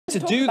To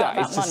do that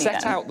is to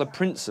set out the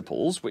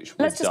principles, which we've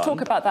done. Let's just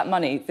talk about that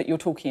money that you're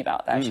talking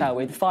about there, shall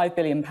we? The £5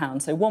 billion,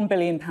 so £1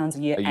 billion a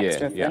year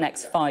extra for the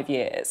next 5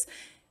 years,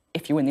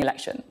 if you win the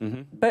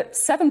election. But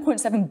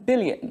 £7.7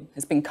 billion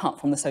has been cut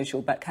from the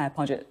social care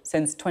budget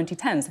since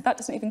 2010, so that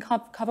doesn't even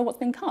cover what's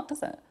been cut,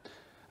 does it?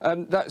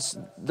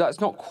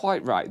 That's not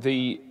quite right.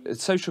 The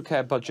social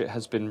care budget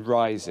has been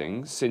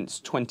rising since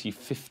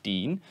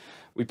 2015.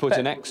 We put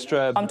an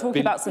extra... I'm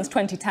talking about since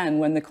 2010,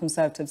 when the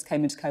Conservatives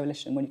came into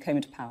coalition, when you came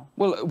into power.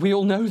 Well, we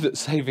all know that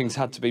savings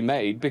had to be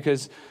made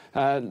because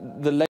the